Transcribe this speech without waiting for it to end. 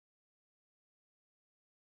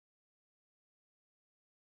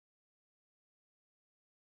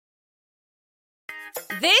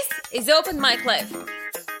This is Open Mic Life.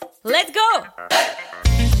 Let's go!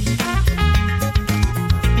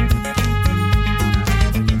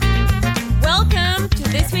 Welcome to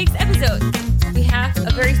this week's episode. We have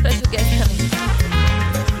a very special guest coming.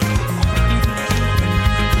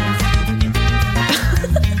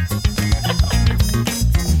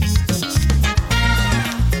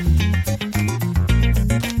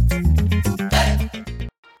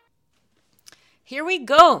 Here we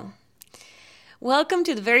go. Welcome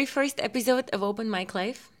to the very first episode of Open Mic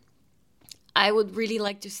Life. I would really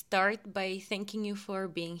like to start by thanking you for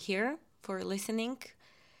being here, for listening.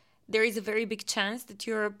 There is a very big chance that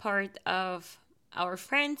you're a part of our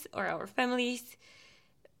friends or our families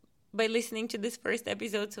by listening to this first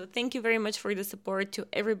episode. So thank you very much for the support to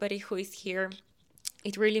everybody who is here.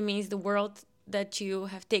 It really means the world that you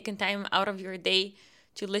have taken time out of your day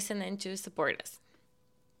to listen and to support us.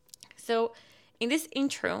 So in this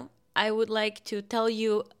intro, I would like to tell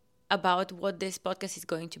you about what this podcast is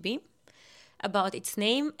going to be, about its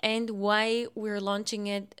name, and why we're launching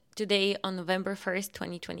it today on November 1st,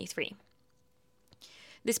 2023.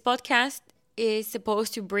 This podcast is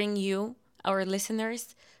supposed to bring you, our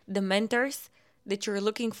listeners, the mentors that you're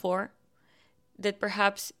looking for, that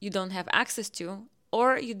perhaps you don't have access to,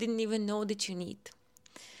 or you didn't even know that you need.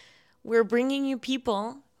 We're bringing you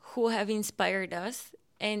people who have inspired us,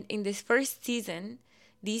 and in this first season,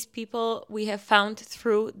 these people we have found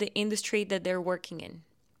through the industry that they're working in.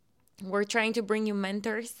 We're trying to bring you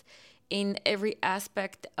mentors in every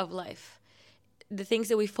aspect of life. The things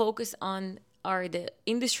that we focus on are the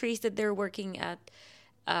industries that they're working at,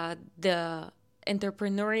 the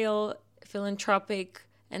entrepreneurial, philanthropic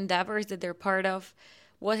endeavors that they're part of,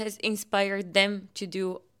 what has inspired them to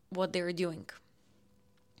do what they're doing.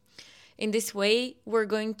 In this way, we're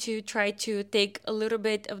going to try to take a little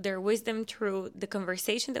bit of their wisdom through the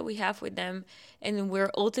conversation that we have with them, and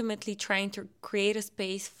we're ultimately trying to create a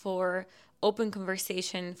space for open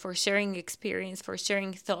conversation, for sharing experience, for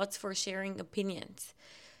sharing thoughts, for sharing opinions.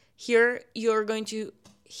 Here, you're going to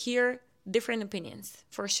hear different opinions,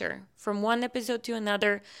 for sure. From one episode to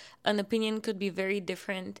another, an opinion could be very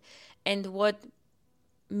different, and what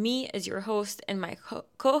me as your host and my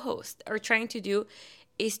co-host are trying to do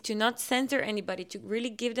is to not censor anybody, to really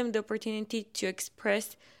give them the opportunity to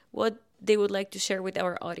express what they would like to share with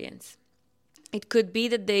our audience. It could be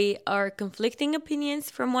that they are conflicting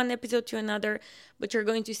opinions from one episode to another, but you're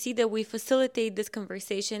going to see that we facilitate this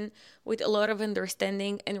conversation with a lot of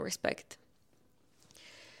understanding and respect.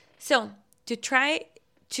 So, to try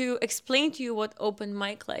to explain to you what Open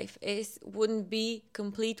Mic Life is wouldn't be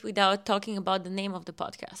complete without talking about the name of the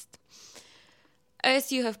podcast.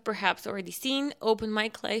 As you have perhaps already seen, Open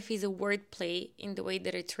Mic Life is a wordplay in the way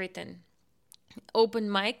that it's written.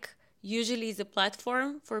 Open mic usually is a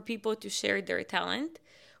platform for people to share their talent,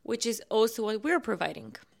 which is also what we're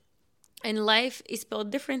providing. And life is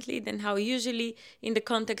spelled differently than how usually in the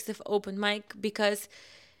context of open mic, because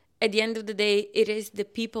at the end of the day, it is the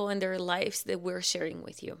people and their lives that we're sharing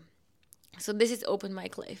with you. So this is Open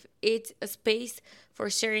Mic Life. It's a space for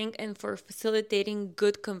sharing and for facilitating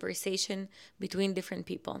good conversation between different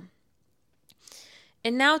people.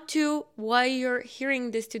 And now to why you're hearing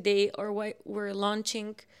this today, or why we're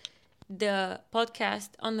launching the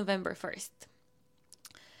podcast on November 1st.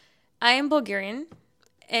 I am Bulgarian,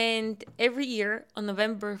 and every year on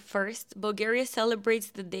November 1st, Bulgaria celebrates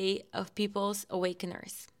the Day of People's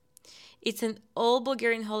Awakeners. It's an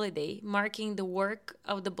all-Bulgarian holiday marking the work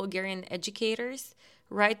of the Bulgarian educators,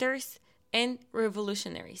 writers, and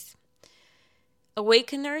revolutionaries.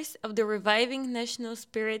 Awakeners of the reviving national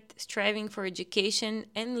spirit striving for education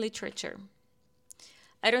and literature.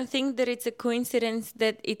 I don't think that it's a coincidence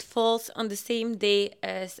that it falls on the same day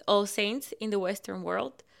as All Saints in the Western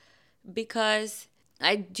world, because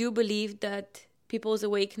I do believe that People's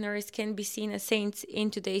Awakeners can be seen as saints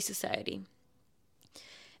in today's society.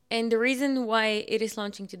 And the reason why it is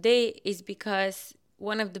launching today is because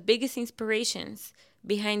one of the biggest inspirations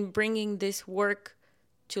behind bringing this work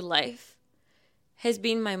to life has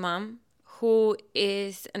been my mom, who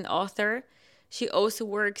is an author. She also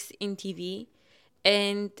works in TV.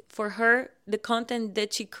 And for her, the content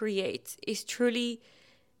that she creates is truly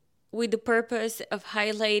with the purpose of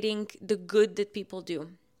highlighting the good that people do.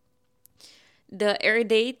 The air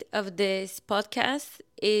date of this podcast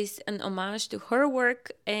is an homage to her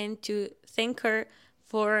work and to thank her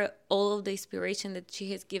for all of the inspiration that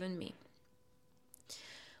she has given me.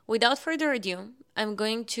 Without further ado, I'm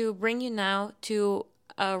going to bring you now to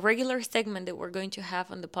a regular segment that we're going to have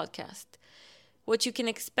on the podcast. What you can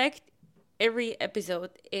expect every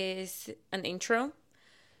episode is an intro.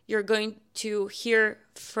 You're going to hear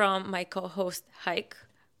from my co-host Haik.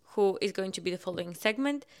 who is going to be the following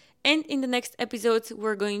segment. And in the next episodes,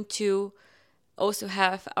 we're going to also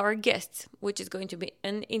have our guests, which is going to be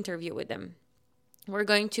an interview with them. We're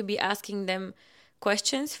going to be asking them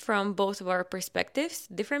questions from both of our perspectives,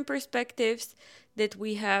 different perspectives that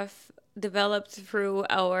we have developed through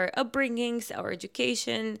our upbringings, our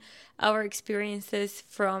education, our experiences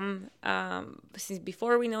from since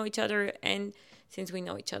before we know each other and since we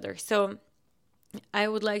know each other. So I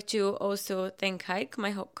would like to also thank Haik,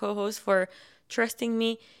 my co-host, for trusting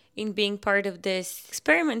me in being part of this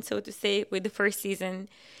experiment, so to say, with the first season.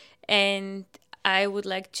 And I would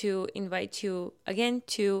like to invite you again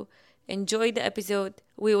to enjoy the episode.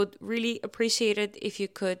 We would really appreciate it if you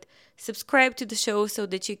could subscribe to the show so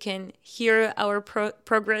that you can hear our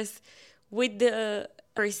progress with the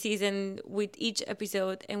first season, with each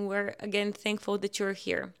episode. And we're again thankful that you're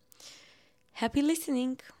here. Happy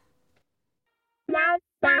listening.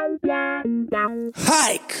 Haik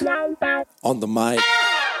on the mic.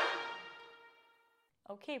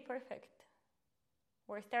 Okay, perfect.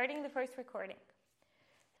 We're starting the first recording.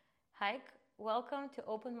 Haik, welcome to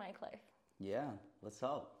Open Mic Life. Yeah, what's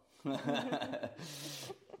up?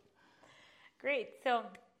 Great. So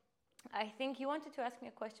I think you wanted to ask me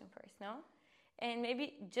a question first, no? And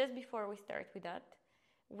maybe just before we start with that,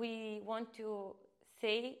 we want to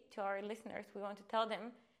say to our listeners, we want to tell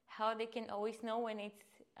them how they can always know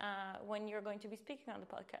when you're going to be speaking on the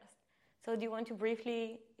podcast. So do you want to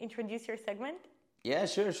briefly introduce your segment? Yeah,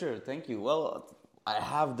 sure. Thank you. Well, I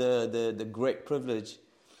have the great privilege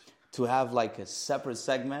to have like a separate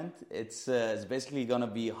segment. It's basically gonna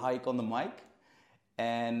be Haik on the mic,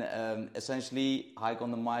 and essentially Haik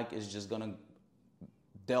on the mic is just gonna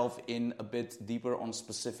delve in a bit deeper on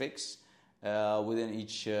specifics within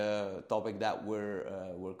each topic that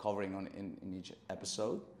we're covering in each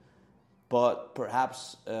episode. But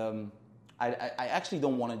perhaps I actually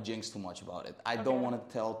don't want to jinx too much about it. I don't want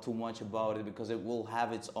to tell too much about it because it will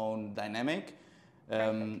have its own dynamic.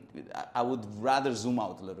 I would rather zoom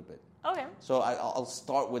out a little bit. Okay. So I'll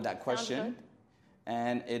start with that question,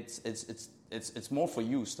 and it's more for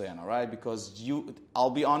you, Stoyana, right? Because I'll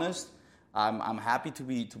be honest, I'm happy to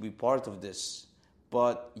be part of this,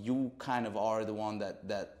 but you kind of are the one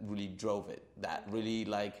that really drove it. That really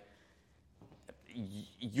like.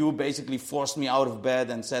 You basically forced me out of bed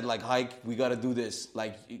and said like, Haik, we got to do this.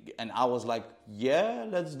 Like, and I was like, yeah,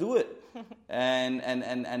 let's do it.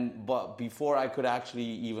 But before I could actually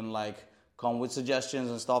even like come with suggestions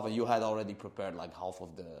and stuff, and you had already prepared like half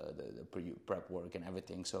of the prep work and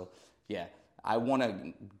everything. So yeah, I want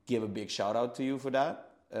to give a big shout out to you for that.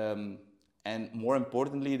 And more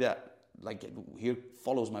importantly, that like here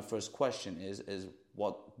follows my first question is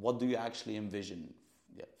what do you actually envision?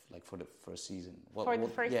 Like for the first season.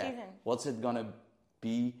 Season. What's it gonna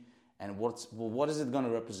be, and what is it gonna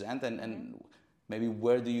represent, and maybe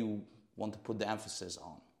where do you want to put the emphasis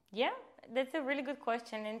on? Yeah, that's a really good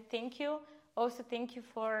question, and thank you. Also, thank you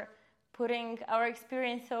for putting our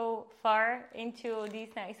experience so far into these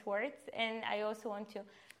nice words. And I also want to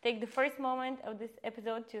take the first moment of this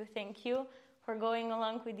episode to thank you for going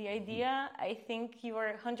along with the idea. I think you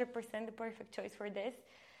are 100% the perfect choice for this,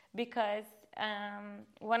 because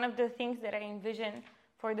one of the things that I envision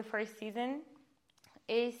for the first season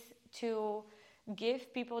is to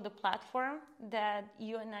give people the platform that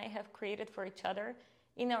you and I have created for each other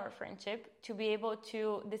in our friendship, to be able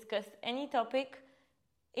to discuss any topic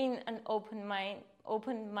in an open mind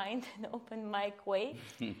and open mic way,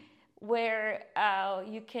 where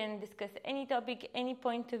you can discuss any topic, any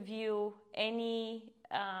point of view, any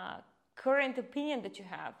current opinion that you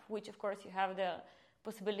have, which of course you have the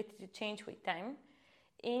possibility to change with time,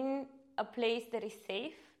 in a place that is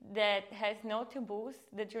safe, that has no taboos,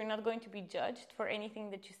 that you're not going to be judged for anything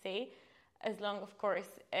that you say, as long, of course,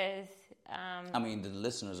 as... I mean, the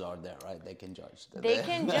listeners are there, right? They can judge. They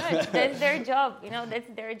can judge. That's their job. That's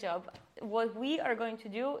their job. What we are going to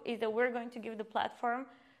do is that we're going to give the platform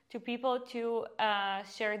to people to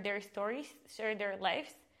share their stories, share their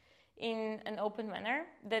lives in an open manner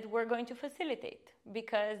that we're going to facilitate,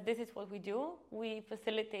 because this is what we do. We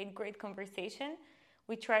facilitate great conversation.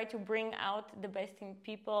 We try to bring out the best in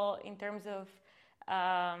people in terms of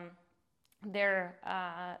their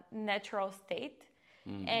natural state.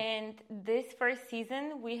 Mm-hmm. And this first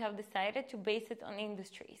season, we have decided to base it on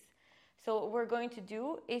industries. So what we're going to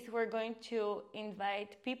do is we're going to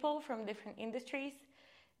invite people from different industries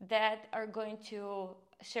that are going to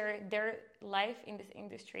share their life in this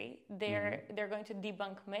industry. They're going to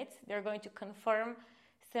debunk myths. They're going to confirm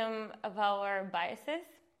some of our biases.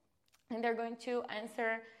 And they're going to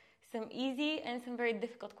answer some easy and some very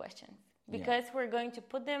difficult questions. because we're going to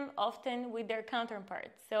put them often with their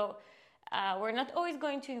counterparts. So we're not always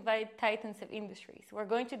going to invite titans of industries. We're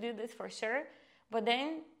going to do this for sure, but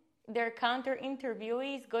then their counter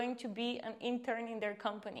interviewee is going to be an intern in their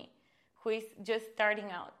company who is just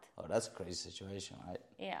starting out. Oh, that's a crazy situation, right?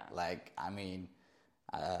 Yeah. Like, I mean,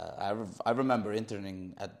 I remember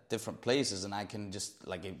interning at different places, and I can just,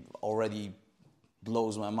 like, it already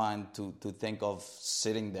blows my mind to think of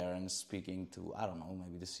sitting there and speaking to, I don't know,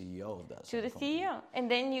 maybe the CEO of that. To the company. CEO.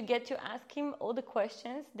 And then you get to ask him all the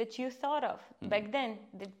questions that you thought of back then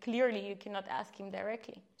that clearly you cannot ask him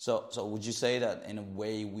directly. So would you say that in a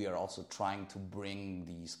way we are also trying to bring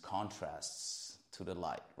these contrasts to the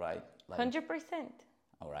light, right? Like, 100%.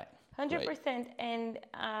 All right. 100%. And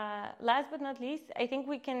last but not least, I think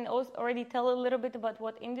we can also already tell a little bit about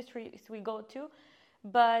what industries we go to.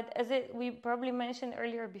 But as we probably mentioned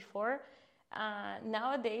earlier before,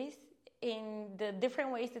 nowadays, in the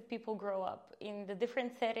different ways that people grow up, in the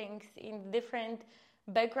different settings, in the different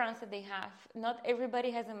backgrounds that they have, not everybody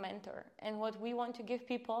has a mentor. And what we want to give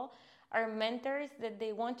people are mentors that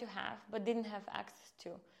they want to have but didn't have access to.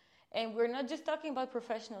 And we're not just talking about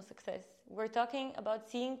professional success. We're talking about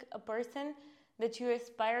seeing a person that you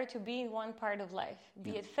aspire to be in one part of life,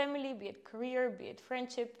 be it family, be it career, be it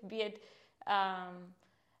friendship, be it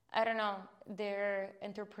I don't know, their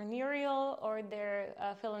entrepreneurial or their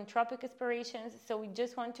philanthropic aspirations. So we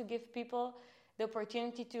just want to give people the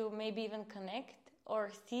opportunity to maybe even connect or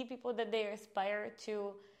see people that they aspire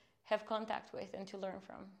to have contact with and to learn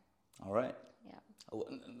from. All right. Yeah.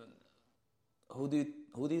 Who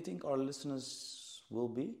do you think our listeners will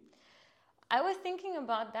be? I was thinking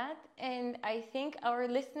about that, and I think our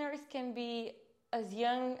listeners can be as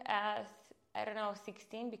young as, I don't know,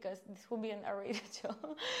 16, because this will be an R-rated show.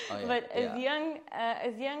 Oh, yeah. But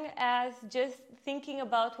as young as just thinking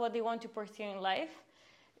about what they want to pursue in life,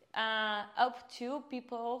 up to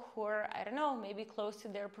people who are, I don't know, maybe close to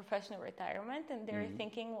their professional retirement, and they're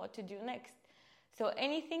thinking what to do next. So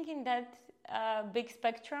anything in that big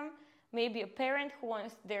spectrum, maybe a parent who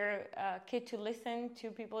wants their kid to listen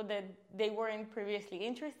to people that they weren't previously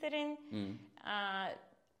interested in.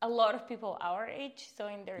 A lot of people our age, so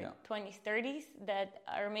in their 20s, 30s, that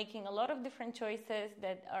are making a lot of different choices,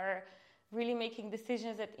 that are really making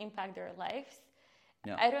decisions that impact their lives.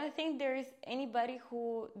 Yeah. I don't think there is anybody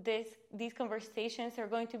who these conversations are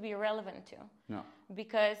going to be relevant to. No.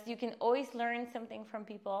 Because you can always learn something from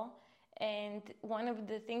people. And one of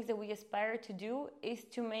the things that we aspire to do is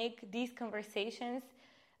to make these conversations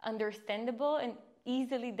understandable and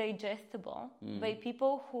easily digestible by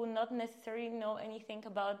people who not necessarily know anything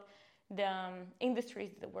about the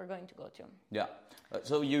industries that we're going to go to. Yeah.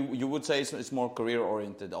 So you would say it's more career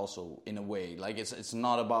oriented also in a way. Like it's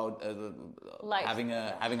not about having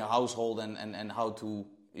a household and how to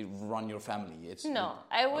run your family.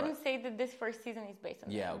 I wouldn't say that this first season is based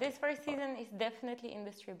on that. Okay. This first season is definitely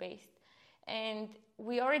industry based. And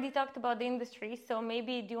we already talked about the industries, so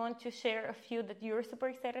maybe do you want to share a few that you're super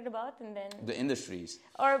excited about, and then the industries,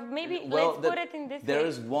 or maybe let's put it in this way. There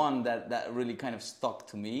is one that really kind of stuck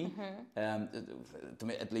to me. To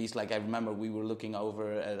me, at least, like I remember we were looking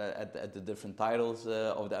over at the different titles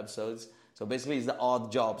of the episodes. So basically, it's the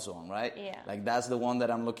odd jobs one, right? Yeah. Like that's the one that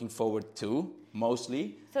I'm looking forward to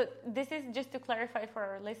mostly. So this is just to clarify for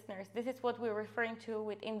our listeners. This is what we're referring to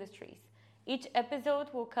with industries. Each episode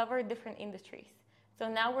will cover different industries. So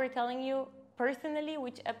now we're telling you personally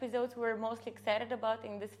which episodes we're most excited about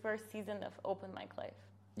in this first season of Open Mic Life.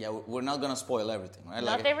 Yeah, we're not going to spoil everything, right?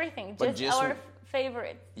 Not everything, just our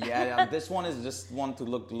favorites. Yeah, this one is just one to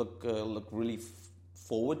look really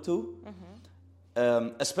forward to.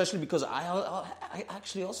 Especially because I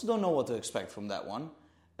actually also don't know what to expect from that one.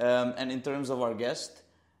 And in terms of our guests,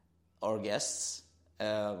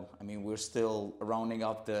 I mean, we're still rounding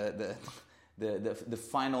up the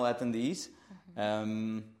final attendees.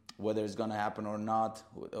 Whether it's gonna happen or not,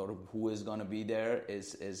 or who is gonna be there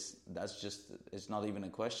it's not even a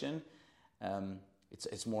question.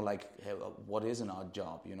 It's more like, hey, what is an odd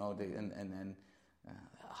job, you know? And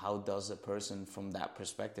how does a person from that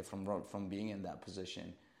perspective, from being in that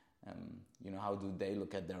position, you know, how do they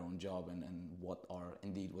look at their own job, and what are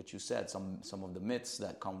indeed what you said, some of the myths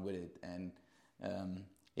that come with it, and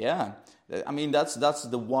yeah, I mean that's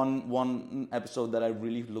the one episode that I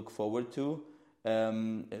really look forward to.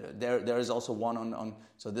 There is also one on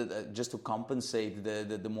just to compensate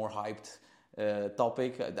the more hyped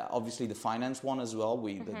topic. Obviously, the finance one as well.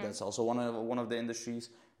 That's also one of the industries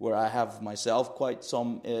where I have myself quite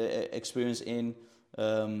some experience in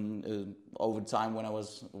over time when I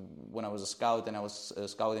was a scout, and I was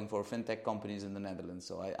scouting for fintech companies in the Netherlands.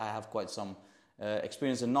 So I have quite some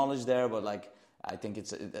experience and knowledge there, but like I think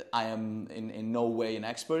I am in no way an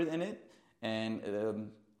expert in it, and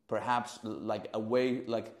perhaps like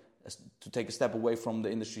to take a step away from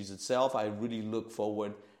the industries itself, I really look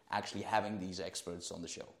forward actually having these experts on the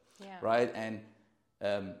show, right? And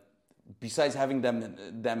besides having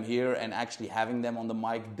them here and actually having them on the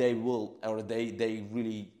mic, they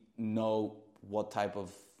really know what type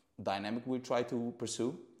of dynamic we try to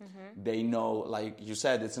pursue. Mm-hmm. They know, like you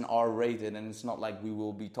said, it's an R-rated, and it's not like we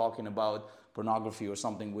will be talking about pornography or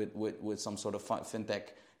something with some sort of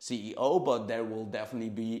fintech CEO, but there will definitely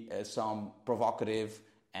be some provocative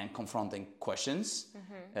and confronting questions.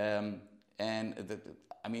 Mm-hmm.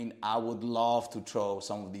 I mean, I would love to throw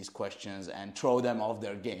some of these questions and throw them off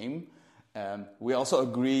their game. We also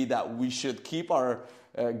agree that we should keep our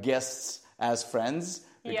guests as friends,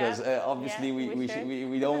 because obviously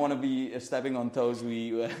we don't want to be stepping on toes.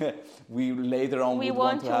 We later on would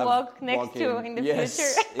want to walk next to in the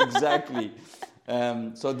future. Exactly.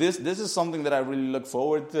 So this is something that I really look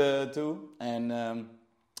forward to. And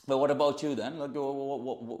but what about you then? Like,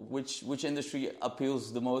 which industry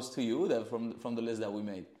appeals the most to you from the list that we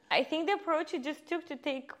made? I think the approach you just took to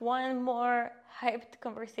take one more hyped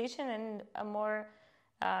conversation and a more,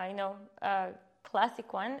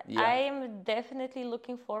 classic one. Yeah. I am definitely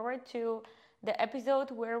looking forward to the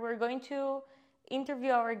episode where we're going to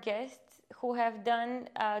interview our guests who have done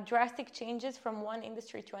drastic changes from one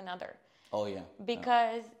industry to another. Oh, yeah.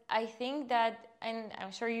 Because I think that, and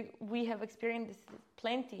I'm sure we have experienced this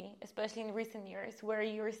plenty, especially in recent years, where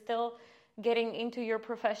you're still getting into your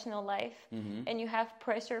professional life, mm-hmm. and you have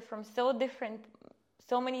pressure from so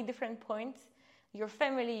many different points, your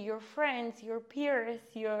family, your friends, your peers,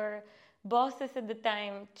 your bosses at the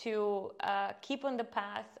time, to keep on the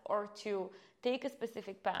path or to take a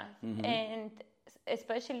specific path. Mm-hmm. And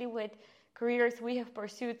especially with careers we have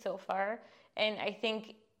pursued so far, and I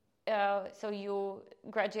think so you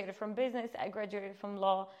graduated from business, I graduated from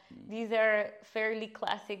law. These are fairly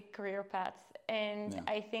classic career paths, and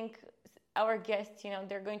I think our guests,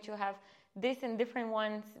 they're going to have this and different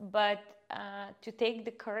ones, but to take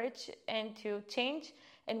the courage and to change,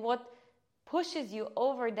 and what pushes you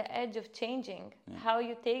over the edge of changing, how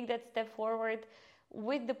you take that step forward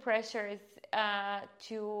with the pressures,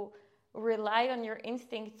 to rely on your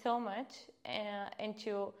instinct so much, and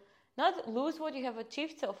to not lose what you have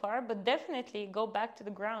achieved so far, but definitely go back to the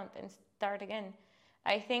ground and start again.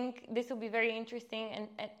 I think this will be very interesting, and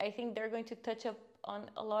I think they're going to touch up on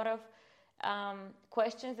a lot of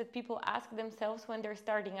questions that people ask themselves when they're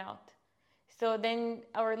starting out. So then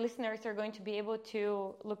our listeners are going to be able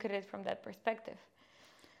to look at it from that perspective.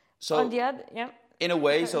 So on the other, in a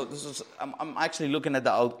way, so this is, I'm actually looking at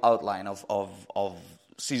the outline of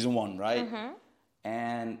season 1, right? Mm-hmm.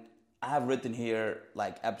 And I have written here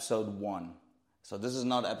like episode 1. So this is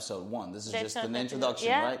not episode 1. This is just an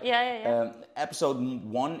introduction, right? Yeah. Episode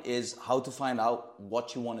 1 is how to find out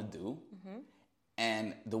what you want to do. Mm-hmm.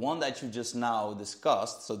 And the one that you just now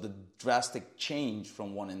discussed, so the drastic change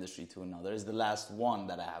from one industry to another, is the last one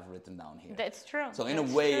that I have written down here. That's true. So in a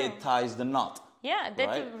way, it ties the knot. Yeah,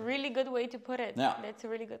 that's a really good way to put it. Yeah. That's a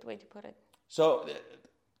really good way to put it. So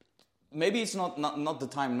maybe it's not the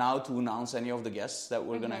time now to announce any of the guests that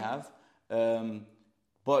we're going to have.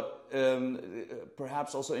 But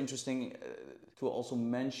perhaps also interesting to also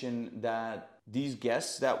mention that these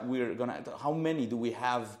guests that we're going to... How many do we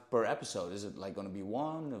have per episode? Is it like going to be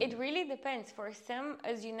one? It really depends. For some,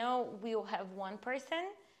 as you know, we'll have one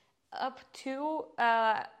person. Up to,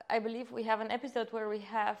 I believe we have an episode where we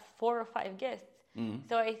have 4 or 5 guests. Mm-hmm.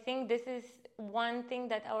 So I think this is one thing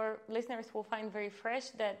that our listeners will find very fresh,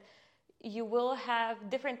 that you will have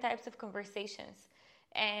different types of conversations.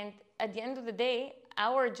 And at the end of the day,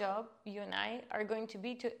 our job, you and I, are going to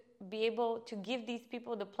be able to give these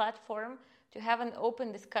people the platform to have an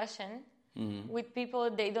open discussion with people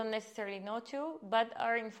they don't necessarily know to, but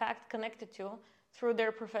are in fact connected to through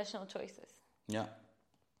their professional choices. Yeah.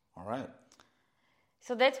 All right.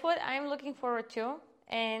 So that's what I'm looking forward to.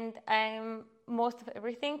 And I'm most of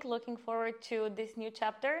everything looking forward to this new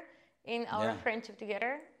chapter in our friendship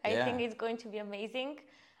together. I think it's going to be amazing.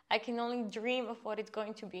 I can only dream of what it's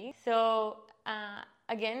going to be. So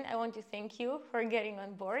again, I want to thank you for getting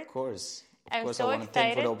on board. Of course. I'm so so I want to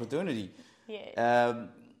thank you for the opportunity.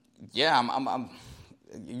 Yeah. I'm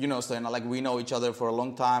Stoyana, like we know each other for a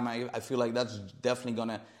long time. I feel like that's definitely going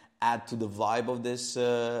to add to the vibe of this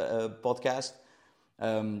podcast.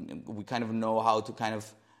 We kind of know how to kind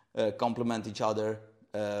of complement each other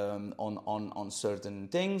on certain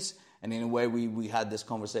things. And in a way, we had this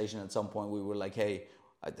conversation at some point. We were like, hey,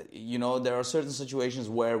 There are certain situations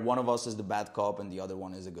where one of us is the bad cop and the other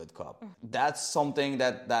one is a good cop. That's something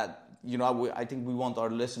that I think we want our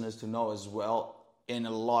listeners to know as well. In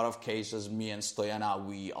a lot of cases, me and Stoyana,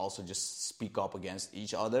 we also just speak up against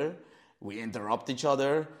each other. We interrupt each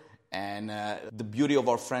other. And the beauty of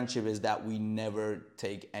our friendship is that we never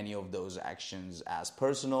take any of those actions as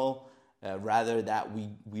personal. Rather that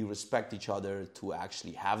we respect each other to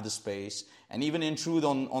actually have the space and even intrude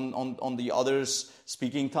on the other's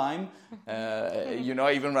speaking time.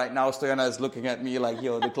 Even right now, Stoyana is looking at me like,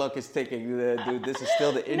 yo, the clock is ticking. Dude, this is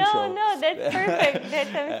still the intro. No, that's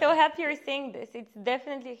perfect. I'm so happy you're saying this. It's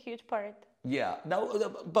definitely a huge part. Yeah. Now,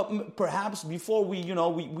 but perhaps before we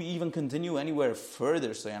even continue anywhere further,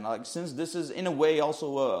 Stoyana, like, since this is in a way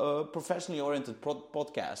also a professionally oriented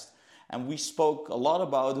podcast, and we spoke a lot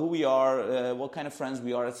about who we are, what kind of friends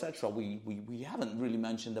we are, etc. We haven't really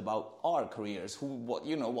mentioned about our careers, what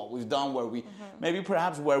we've done, maybe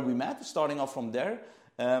perhaps where we met. Starting off from there,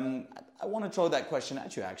 I want to throw that question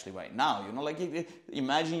at you actually right now.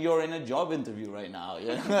 Imagine you're in a job interview right now,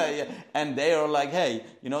 and they are like, hey,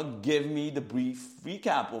 give me the brief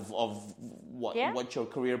recap of what your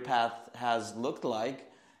career path has looked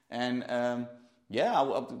like, and.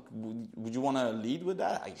 Would you want to lead with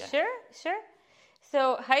that? Sure.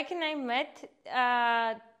 So Haik and I met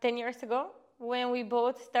 10 years ago when we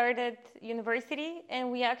both started university,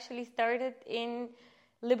 and we actually started in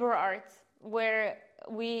liberal arts, where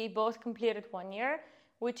we both completed 1 year,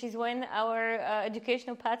 which is when our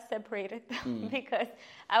educational paths separated. Because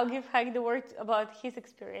I'll give Haik the word about his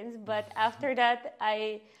experience, but after that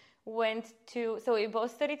I went so we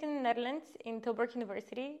both studied in the Netherlands in Tilburg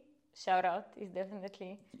University. Shout out is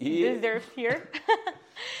definitely deserved here.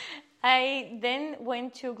 I then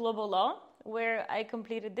went to global law, where I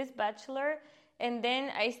completed this bachelor, and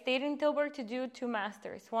then I stayed in Tilburg to do 2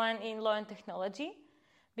 masters, one in law and technology,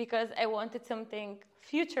 because I wanted something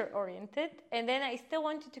future oriented, and then I still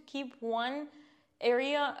wanted to keep one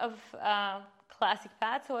area of classic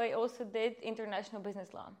path, so I also did international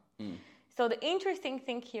business law. So the interesting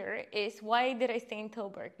thing here is, why did I stay in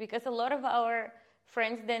Tilburg? Because a lot of our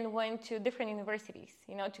friends then went to different universities,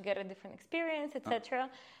 to get a different experience, etc.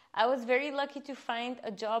 I was very lucky to find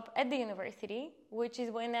a job at the university, which is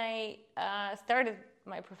when I started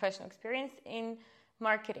my professional experience in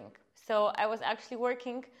marketing. So I was actually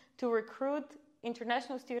working to recruit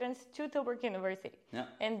international students to Tilburg University. Yeah.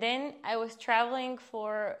 And then I was traveling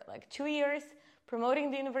for like 2 years,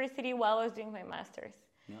 promoting the university while I was doing my master's.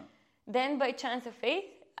 Yeah. Then by chance of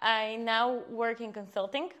fate, I now work in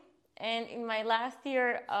consulting. And in my last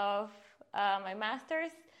year of my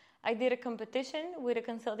master's, I did a competition with a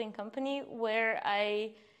consulting company where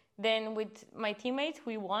I then, with my teammates,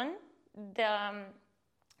 we won.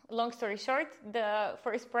 Long story short, the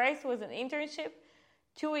first prize was an internship.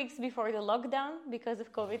 2 weeks before the lockdown, because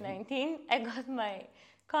of COVID-19, I got my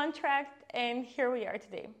contract, and here we are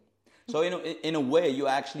today. So in a way, you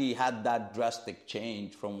actually had that drastic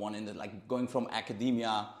change from one end, like going from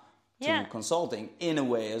academia to consulting, in a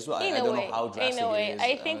way as well. I don't know how drastic it is.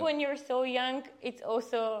 I think when you're so young, it's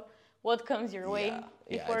also what comes your way,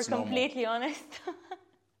 if we're completely honest.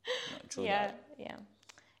 True that. Yeah.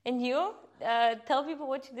 And you, tell people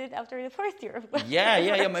what you did after the first year.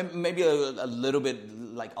 Maybe a little bit,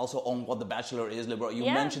 like also on what the bachelor is. You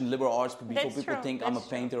mentioned liberal arts. Before people think I'm a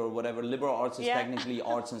painter or whatever, liberal arts is technically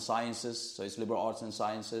arts and sciences. So it's liberal arts and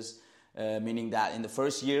sciences. Meaning that in the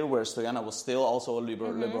first year, where Stoyana was still also a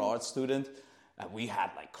liberal arts student, we had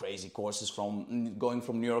like crazy courses from going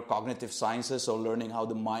from neurocognitive sciences, so learning how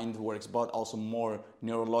the mind works, but also more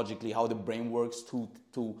neurologically how the brain works,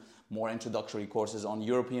 to more introductory courses on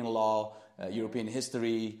European law, European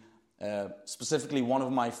history. Specifically, one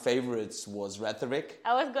of my favorites was rhetoric.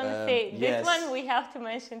 I was going to say, this one we have to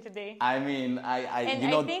mention today. I mean,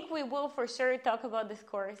 I think we will for sure talk about this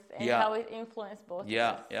course and how it influenced both of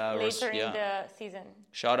us later in the season.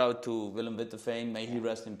 Shout out to Willem Witteveen, may he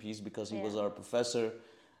rest in peace, because he was our professor.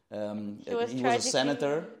 He was a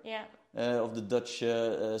senator of the Dutch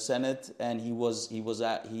Senate, and he was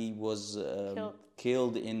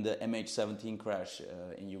killed in the MH17 crash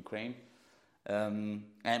in Ukraine.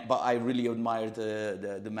 But I really admired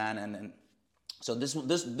the man, and so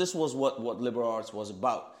this was what liberal arts was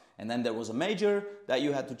about. And then there was a major that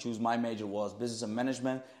you had to choose. My major was business and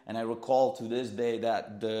management, and I recall to this day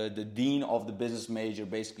that the dean of the business major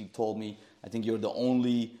basically told me, I think you're the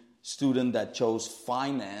only student that chose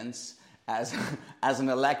finance as an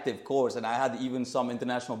elective course. And I had even some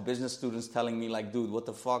international business students telling me like, dude, what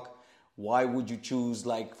the fuck? Why would you choose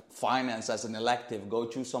like finance as an elective? Go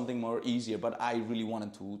choose something more easier. But I really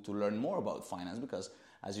wanted to learn more about finance, because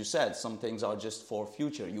as you said, some things are just for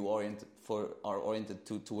future. You are oriented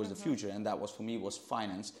towards the future, and that was for me was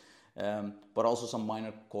finance. But also some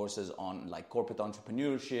minor courses on like corporate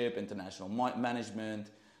entrepreneurship, international management.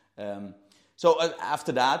 So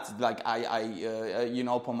after that, like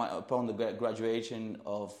upon the graduation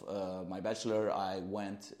of my bachelor, I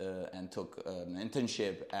went and took an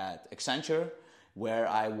internship at Accenture, where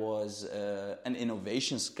I was an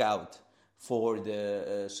innovation scout for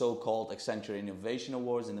the so-called Accenture Innovation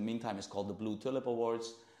Awards. In the meantime, it's called the Blue Tulip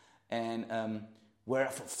Awards, and where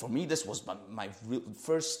for me this was my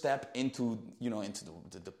first step into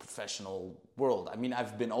the professional world. I mean,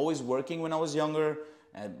 I've been always working when I was younger.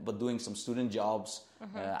 But doing some student jobs.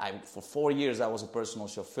 For 4 years, I was a personal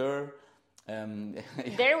chauffeur.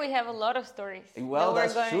 There we have a lot of stories. Well,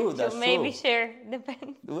 that's true. That's maybe true. Share,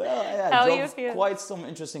 depends. Well, How I you feel. drove quite some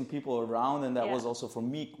interesting people around, and that was also for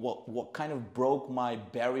me what kind of broke my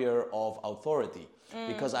barrier of authority,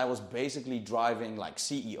 because I was basically driving like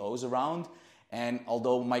CEOs around. And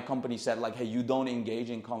although my company said like, hey, you don't engage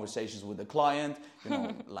in conversations with the client,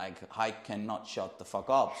 like Haik cannot shut the fuck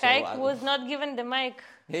up. So Haik was not given the mic.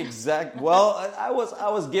 Exactly. Well, I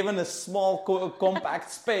was given a small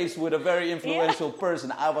compact space with a very influential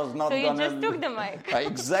person. I was not so gonna. So you just took the mic.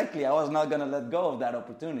 Exactly. I was not gonna let go of that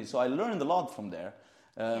opportunity. So I learned a lot from there.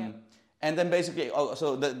 And then basically,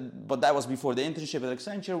 but that was before the internship at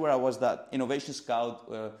Accenture, where I was that innovation scout.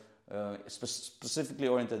 Specifically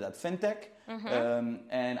oriented at fintech,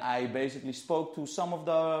 and I basically spoke to some of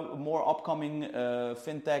the more upcoming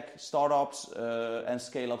fintech startups and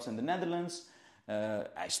scale-ups in the Netherlands.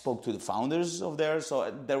 I spoke to the founders of there,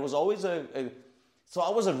 so there was always so I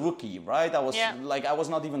was a rookie, right? I was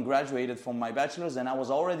not even graduated from my bachelor's, and I was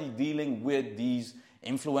already dealing with these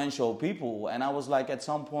influential people, and I was like, at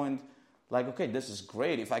some point, like, okay, this is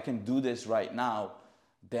great. If I can do this right now,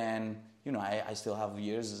 then I still have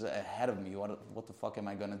years ahead of me. What the fuck am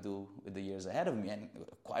I gonna do with the years ahead of me? And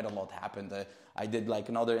quite a lot happened. I did like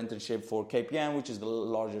another internship for KPN, which is the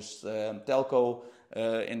largest telco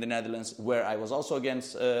in the Netherlands, where I was also again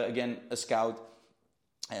a scout.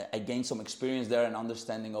 I gained some experience there and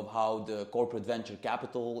understanding of how the corporate venture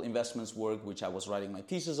capital investments work, which I was writing my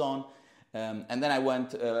thesis on. And then I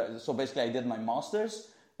went. So basically, I did my master's.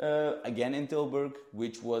 Again in Tilburg,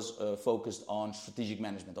 which was focused on strategic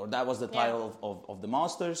management, or that was the title of the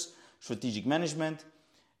master's, strategic management.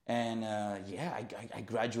 And I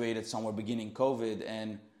graduated somewhere beginning COVID,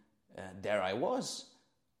 and there I was,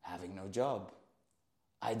 having no job.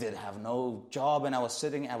 I did have no job, and I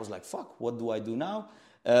was like, fuck, what do I do now?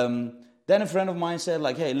 Then a friend of mine said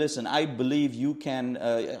like, hey, listen, I believe you can,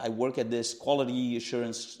 I work at this quality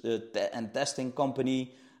assurance and testing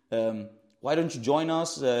company. Why don't you join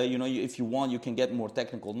us? If you want, you can get more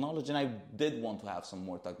technical knowledge. And I did want to have some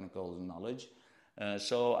more technical knowledge.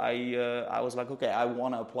 So I was like, okay, I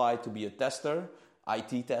want to apply to be a tester,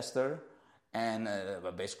 IT tester. And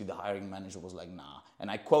basically the hiring manager was like, nah. And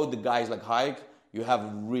I quote the guys like, Haik, you have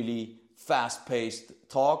a really fast-paced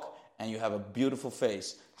talk and you have a beautiful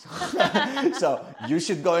face. So you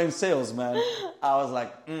should go in sales, man. I was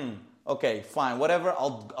like, okay, fine, whatever.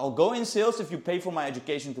 I'll go in sales if you pay for my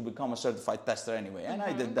education to become a certified tester anyway. And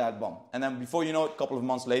I did that, boom. And then before you know it, a couple of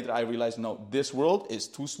months later, I realized, no, this world is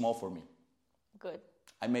too small for me. Good.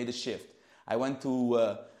 I made a shift. I went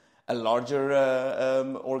to a larger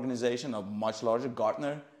organization, a much larger,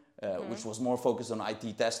 Gartner, which was more focused on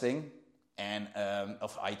IT testing and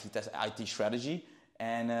IT strategy.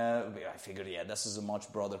 And I figured, this is a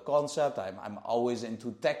much broader concept. I'm always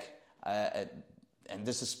into tech. And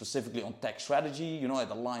this is specifically on tech strategy, it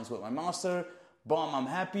aligns with my master. Boom, I'm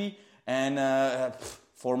happy. And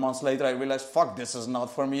 4 months later, I realized, fuck, this is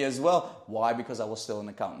not for me as well. Why? Because I was still an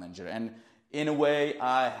account manager. And in a way,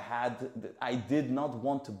 I did not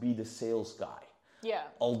want to be the sales guy. Yeah.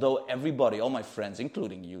 Although everybody, all my friends,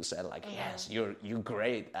 including you, said like, yes, you're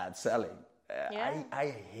great at selling.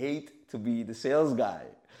 I hate to be the sales guy,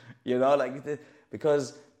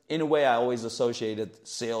 because in a way, I always associated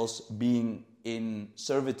sales being in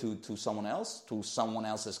servitude to someone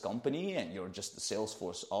else's company, and you're just the sales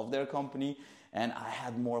force of their company. And I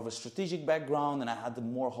had more of a strategic background, and I had the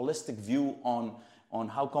more holistic view on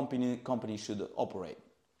how companies should operate.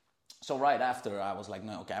 So right after, I was like,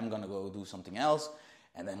 no, okay, I'm gonna go do something else.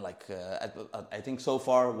 And then I think so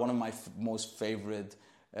far, one of my most favorite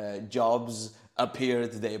jobs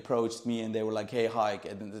appeared. They approached me and they were like, hey, Haik,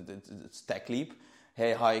 it's Tech Leap.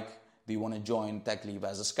 Hey, Haik, do you want to join Tech Leap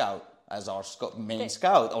as a scout? As our main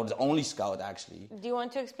scout, or the only scout, actually. Do you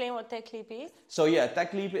want to explain what Tech Leap is? So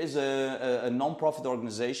Tech Leap is a non-profit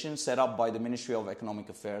organization set up by the Ministry of Economic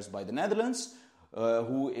Affairs by the Netherlands,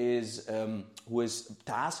 who is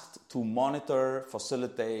tasked to monitor,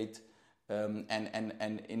 facilitate,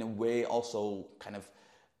 and in a way also kind of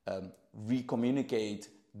recommunicate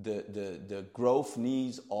the growth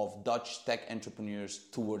needs of Dutch tech entrepreneurs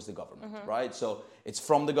towards the government, right? So it's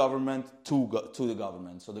from the government to the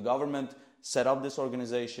government. So the government set up this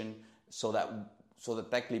organization so that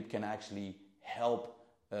TechLeap can actually help.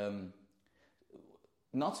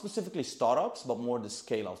 Not specifically startups, but more the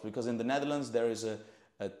scale-ups. Because in the Netherlands, there is a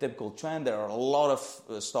typical trend. There are a lot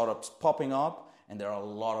of startups popping up, and there are a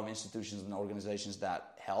lot of institutions and organizations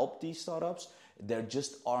that help these startups. There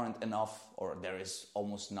just aren't enough, or there is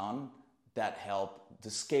almost none, that help the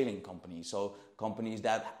scaling companies. So companies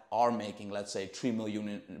that are making, let's say, 3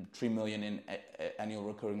 million in annual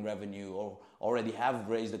recurring revenue, or already have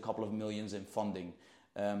raised a couple of millions in funding.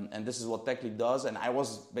 And this is what TechLeap does. And I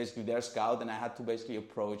was basically their scout, and I had to basically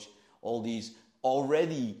approach all these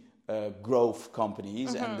already growth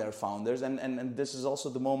companies and their founders. And this is also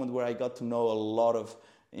the moment where I got to know a lot of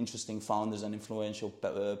interesting founders and influential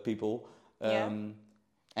people. And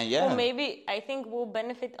yeah. Well, maybe I think we'll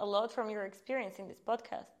benefit a lot from your experience in this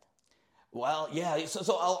podcast. Well, yeah.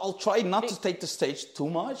 So I'll try not to take the stage too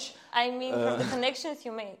much. I mean, from the connections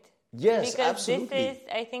you made. Yes, because absolutely. This is,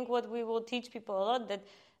 I think, what we will teach people a lot, that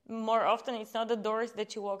more often it's not the doors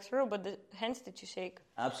that you walk through, but the hands that you shake.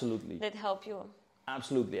 Absolutely. That help you.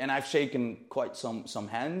 Absolutely. And I've shaken quite some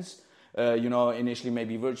hands, initially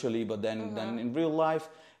maybe virtually, but then in real life.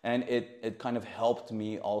 And it kind of helped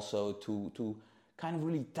me also to kind of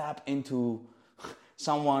really tap into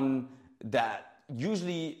someone that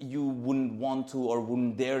usually you wouldn't want to or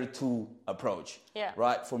wouldn't dare to approach. Yeah.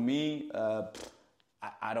 Right? For me,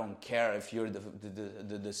 I don't care if you're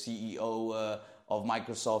the CEO of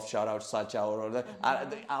Microsoft, shout out Satya, or that.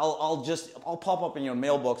 I'll pop up in your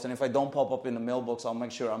mailbox, and if I don't pop up in the mailbox, I'll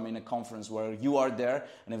make sure I'm in a conference where you are there,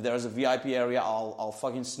 and if there's a VIP area, I'll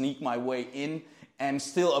fucking sneak my way in and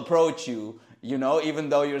still approach you, even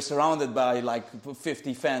though you're surrounded by like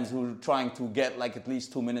 50 fans who are trying to get like at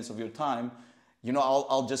least 2 minutes of your time.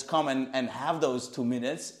 I'll just come and have those 2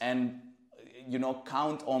 minutes and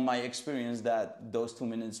count on my experience that those 2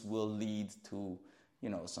 minutes will lead to,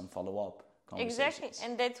 some follow-up conversations. Exactly,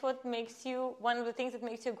 and that's what makes you, one of the things that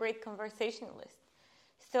makes you a great conversationalist.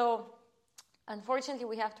 So, unfortunately,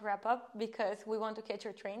 we have to wrap up because we want to catch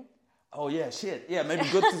your train. Oh, yeah, shit. Yeah, maybe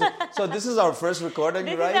good to... So this is our first recording,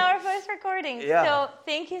 right? This is our first recording. Yeah. So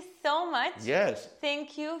thank you so much. Yes.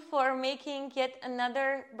 Thank you for making yet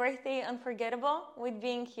another birthday unforgettable with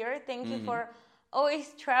being here. Thank you for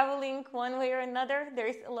always traveling one way or another.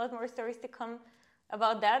 There's a lot more stories to come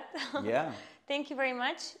about that. Yeah. Thank you very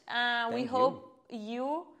much. We hope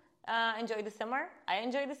you enjoy the summer. I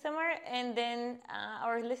enjoy the summer. And then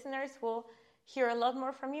our listeners will hear a lot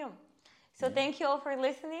more from you. So thank you all for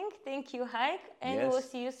listening. Thank you, Haik. And we'll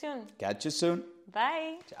see you soon. Catch you soon.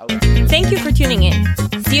 Bye. Ciao. Thank you for tuning in.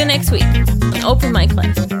 See you next week on Open Mic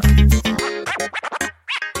Live.